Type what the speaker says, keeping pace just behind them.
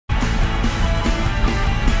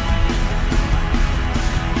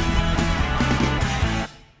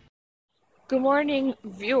Good morning,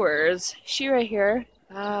 viewers. Shira here.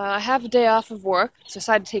 I have a day off of work, so I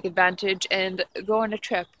decided to take advantage and go on a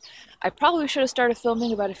trip. I probably should have started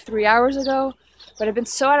filming about 3 hours ago, but I've been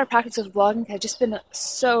so out of practice of vlogging. I've just been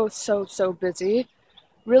so busy.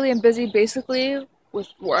 Really am busy basically with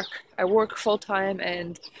work. I work full-time,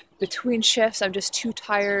 and between shifts I'm just too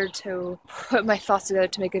tired to put my thoughts together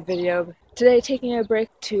to make a video. Today, taking a break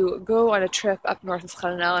to go on a trip up north with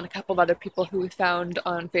SKIING and a couple of other people who we found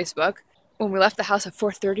on Facebook. When we left the house at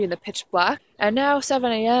 4:30 in the pitch black. And now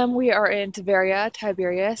 7 a.m. we are in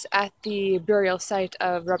Tiberias at the burial site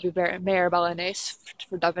of Rabbi Meir Balanes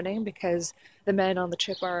for davening, because the men on the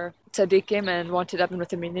trip are tzaddikim and want to daven with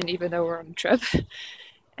the minyan even though we're on a trip.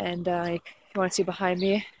 And if you want to see behind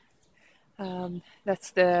me, that's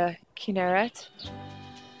the Kinneret.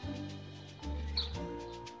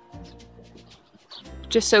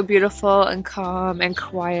 Just so beautiful and calm and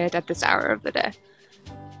quiet at this hour of the day.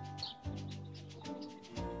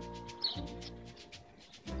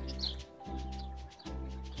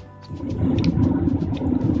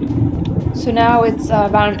 So now it's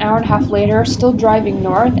about an hour and a half later, still driving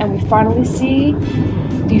north, and we finally see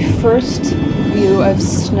the first view of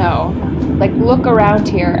snow. Like, look around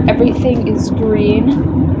here, everything is green,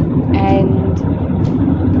 and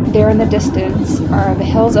there in the distance are the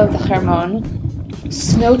hills of the Hermon,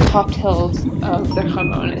 snow-topped hills of the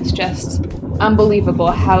Hermon. It's just unbelievable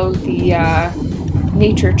how the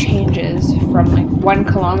nature changes from like 1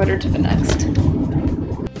 kilometer to the next.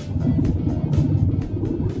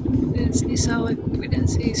 We didn't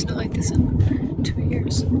see snow like this in 2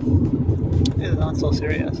 years. It's not so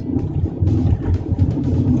serious.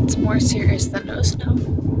 It's more serious than no snow.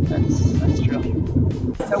 That's true.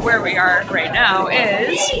 So where we are right now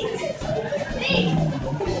is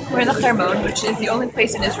we're in the Hermon, which is the only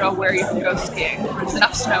place in Israel where you can go skiing. There's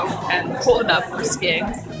enough snow and cold enough for skiing.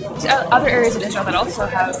 There's other areas in Israel that also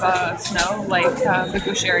have snow, like the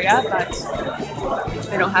Gush area, but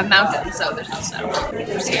they don't have mountains, so there's no snow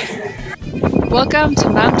for skiing. Welcome to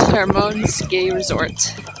Mount Hermon Ski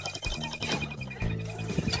Resort.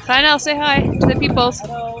 Lionel, say hi to the peoples.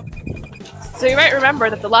 Hello. So you might remember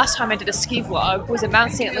that the last time I did a ski vlog was at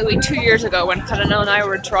Mount St. Louis 2 years ago when Karanel and I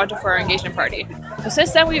were in Toronto for our engagement party. So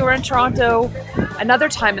since then we were in Toronto another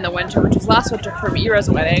time in the winter, which was last winter for Mira's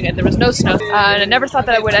wedding, and there was no snow. And I never thought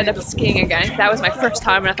that I would end up skiing again. That was my first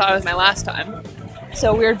time, and I thought it was my last time.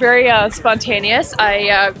 So we were very spontaneous.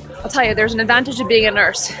 I'll tell you, there's an advantage of being a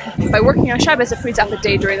nurse. By working on Shabbos, it frees up a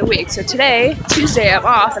day during the week. So today, Tuesday, I'm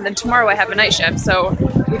off, and then tomorrow I have a night shift. So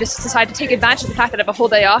we just decided to take advantage of the fact that I have a whole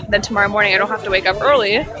day off, and then tomorrow morning I don't have to wake up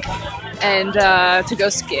early and to go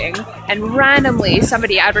skiing. And randomly,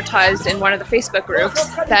 somebody advertised in one of the Facebook groups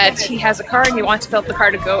that he has a car and he wants to fill up the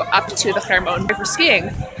car to go up to the Hermon for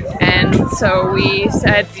skiing. And so we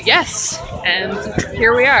said yes, and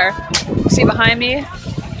here we are. See behind me,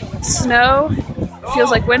 snow.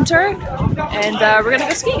 Feels like winter, and we're gonna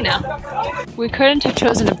go skiing now. We couldn't have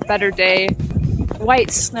chosen a better day.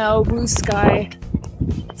 White snow, blue sky,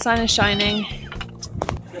 sun is shining.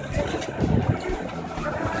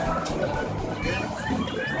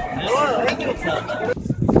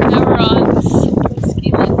 Now we're on the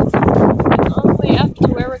ski lift. And all the way up to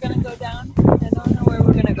where we're gonna go down. I don't know where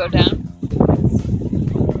we're gonna go down.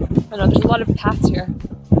 I know there's a lot of paths here,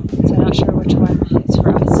 so I'm not sure which one is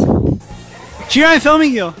for us. Shira, I'm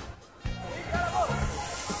filming you! Oh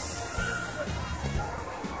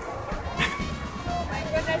my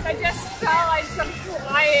goodness, I just fell, I just started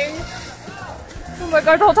flying. Oh my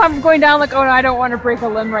god, the whole time I'm going down like, oh no, I don't want to break a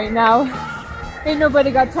limb right now. Ain't nobody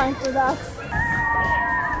got time for that.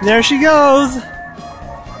 There she goes!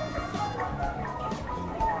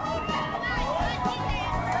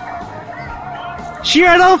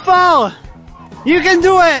 Shira, don't fall! You can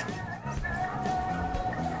do it!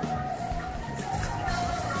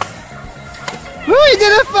 Woo, you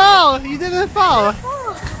didn't fall! You didn't fall!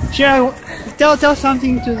 Shira, tell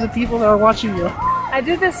something to the people that are watching you. I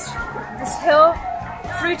did this hill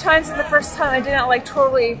 3 times, and the first time I didn't like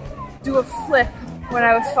totally do a flip when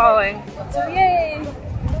I was falling. So yay!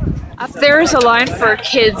 Up there is a line for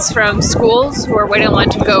kids from schools who are waiting in line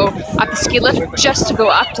to go up the ski lift just to go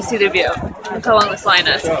up to see the view. Look how long this line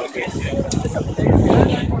is.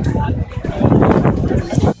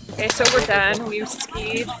 Okay, so we're done. We've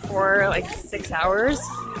skied for like 6 hours.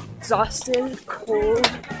 Exhausted, cold,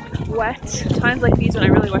 wet. Times like these when I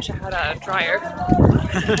really wish I had a dryer.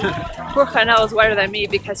 Poor Chanel is wetter than me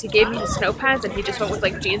because he gave me his snow pants and he just went with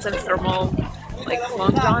like jeans and thermal like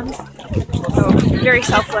long johns. So very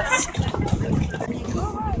selfless.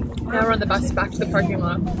 Now we're on the bus back to the parking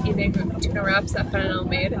lot, eating tuna wraps that Chanel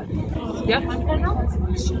made. Yeah.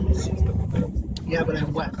 Yeah, but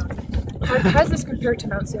I'm wet. How's this compared to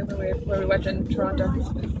Mount St. Louis where we went in Toronto?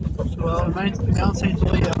 Well, in Mount St.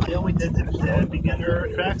 Louis, I only did the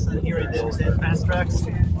beginner tracks, and here I did the advanced tracks, so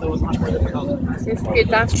it was much more difficult. See, the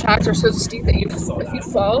advanced tracks are so steep that if you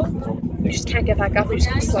fall, you just can't get back up, you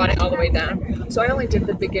just keep sliding all the way down. So I only did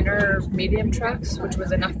the beginner medium tracks, which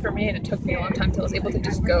was enough for me, and it took me a long time till I was able to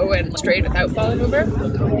just go and straight without falling over.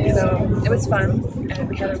 So it was fun, and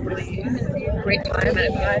we had a really great time, and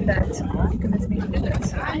I'm glad that you convinced me to do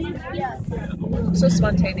this. So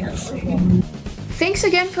spontaneous. Thanks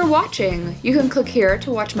again for watching! You can click here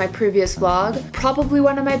to watch my previous vlog, probably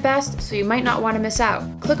one of my best, so you might not want to miss out.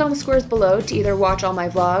 Click on the squares below to either watch all my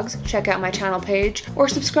vlogs, check out my channel page, or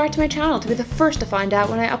subscribe to my channel to be the first to find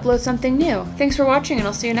out when I upload something new. Thanks for watching, and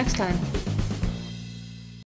I'll see you next time.